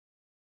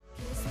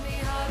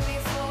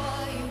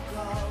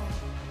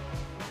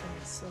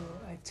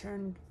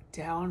turned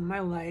down my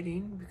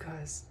lighting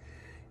because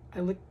I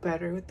look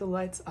better with the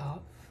lights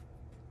off.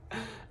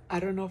 I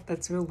don't know if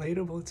that's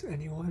relatable to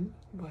anyone,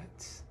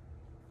 but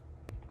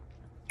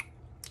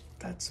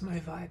that's my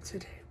vibe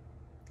today.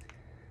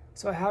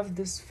 So I have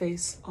this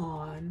face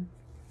on,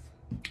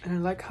 and I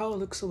like how it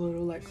looks a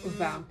little like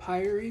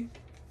vampire-y,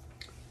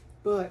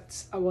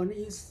 but I want to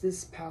use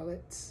this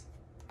palette.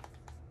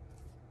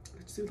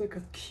 Let's do like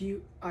a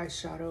cute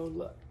eyeshadow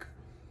look.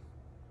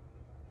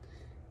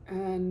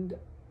 And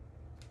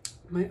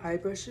my eye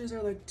brushes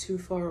are like too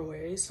far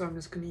away, so I'm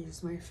just gonna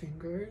use my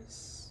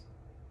fingers.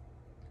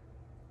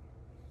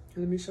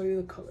 And let me show you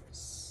the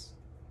colors.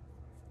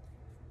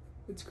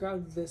 Let's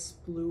grab this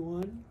blue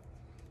one.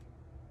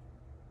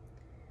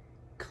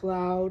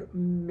 Cloud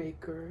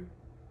Maker.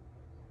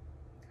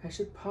 I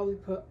should probably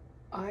put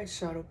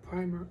eyeshadow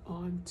primer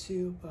on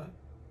too, but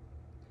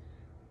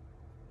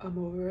I'm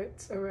over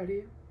it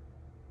already.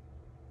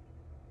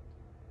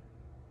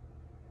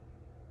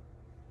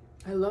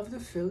 I love the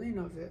feeling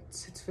of it.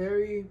 It's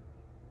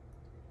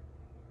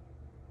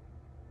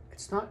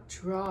not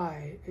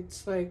dry.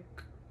 It's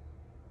like,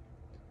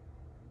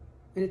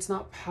 and it's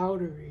not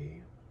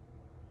powdery,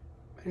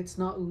 and it's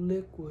not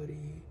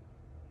liquidy.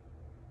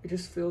 It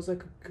just feels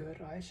like a good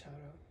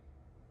eyeshadow.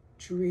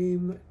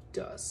 Dream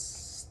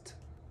Dust,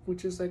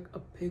 which is like a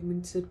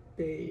pigmented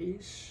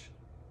beige.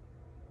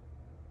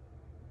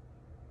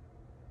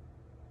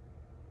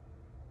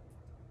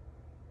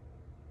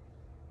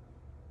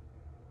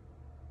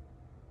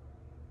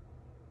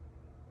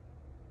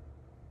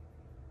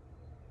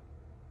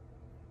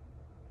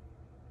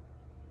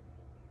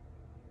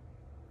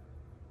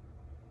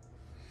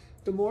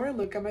 The more I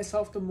look at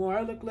myself, the more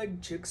I look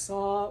like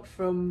Jigsaw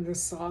from the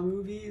Saw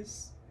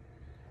movies.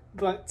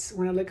 But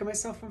when I look at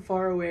myself from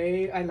far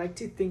away, I like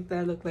to think that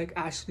I look like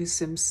Ashley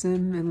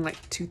Simpson in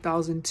like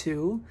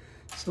 2002.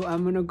 So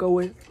I'm gonna go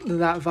with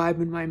that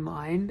vibe in my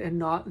mind and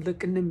not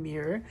look in the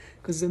mirror,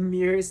 because the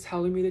mirror is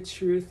telling me the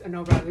truth and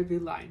I'll rather be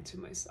lying to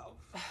myself.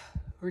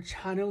 We're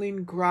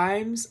channeling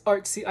Grimes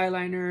artsy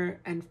eyeliner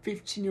and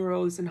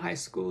 15-year-olds in high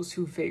schools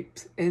who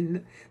vaped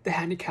in the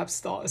handicap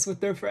stalls with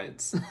their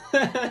friends.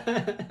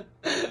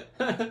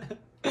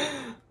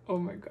 Oh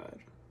my god.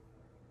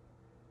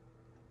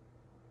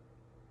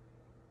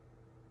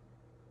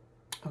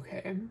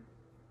 Okay.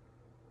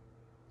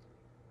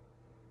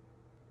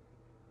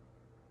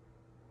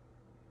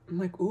 I'm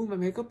like, ooh, my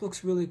makeup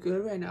looks really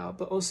good right now,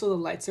 but also the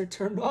lights are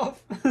turned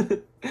off.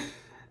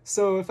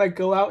 So if I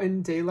go out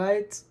in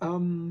daylight,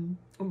 I'll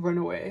run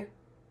away.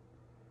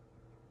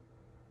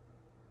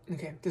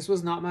 Okay, this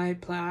was not my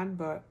plan,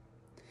 but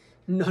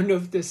none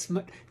of this...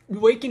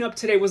 Waking up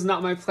today was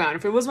not my plan.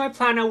 If it was my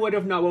plan, I would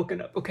have not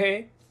woken up,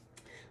 okay?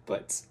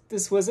 But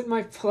this wasn't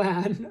my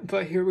plan,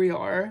 but here we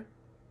are.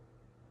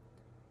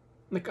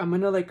 Like, I'm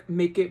gonna, like,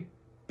 make it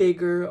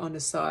bigger on the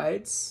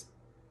sides.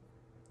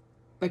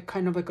 Like,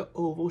 kind of like an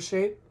oval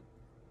shape.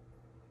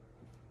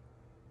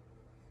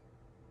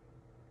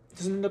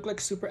 Doesn't it look like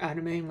super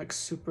anime and like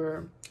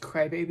super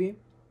crybaby?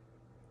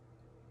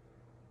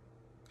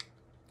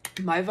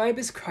 My vibe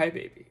is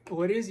crybaby.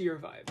 What is your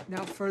vibe?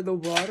 Now for the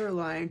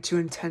waterline to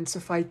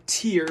intensify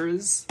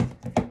tears,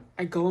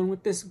 I go in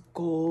with this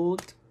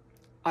gold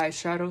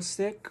eyeshadow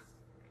stick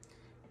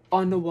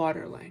on the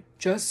waterline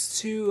just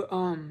to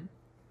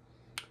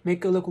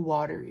make it look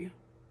watery.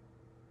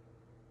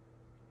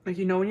 Like,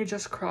 you know when you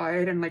just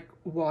cried and like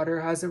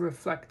water has a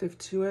reflective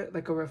to it,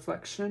 like a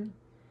reflection?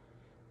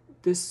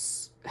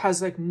 This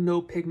has like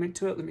no pigment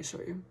to it. Let me show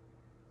you.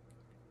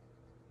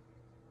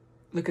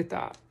 Look at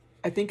that.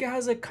 I think it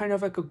has like kind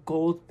of like a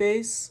gold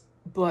base,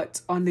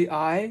 but on the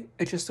eye,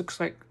 it just looks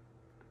like,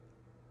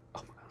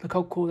 oh my god, look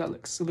how cool that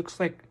looks. It looks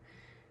like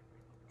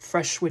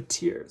Fresh with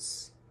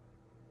Tears.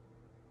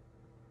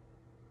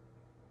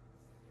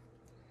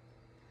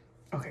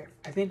 Okay,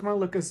 I think my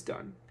look is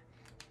done.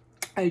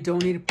 I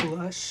don't need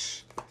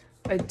blush.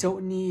 I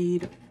don't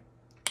need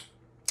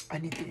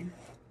anything.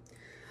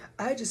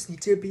 I just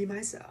need to be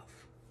myself.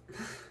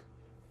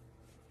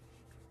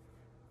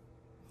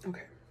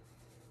 Okay.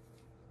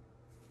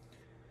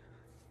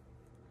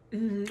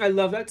 I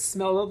love that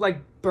smell of like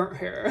burnt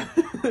hair.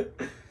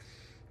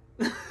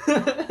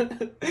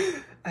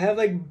 I have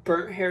like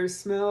burnt hair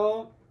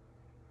smell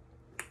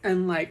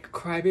and like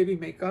crybaby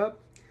makeup.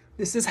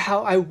 This is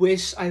how I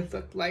wish I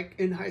looked like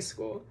in high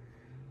school.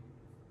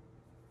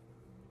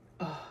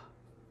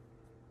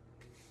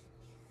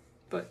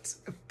 But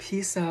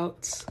peace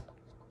out.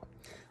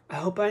 I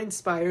hope I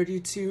inspired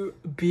you to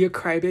be a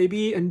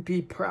crybaby and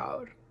be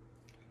proud.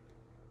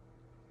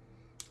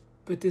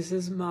 But this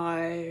is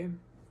my,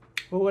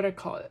 what would I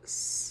call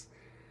this?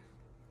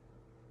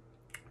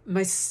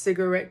 My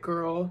cigarette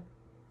girl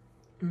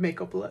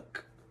makeup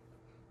look.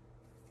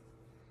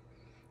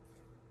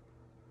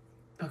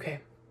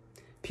 Okay.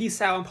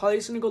 Peace out. I'm probably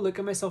just gonna go look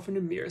at myself in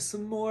the mirror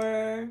some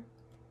more.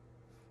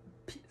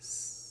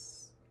 Peace.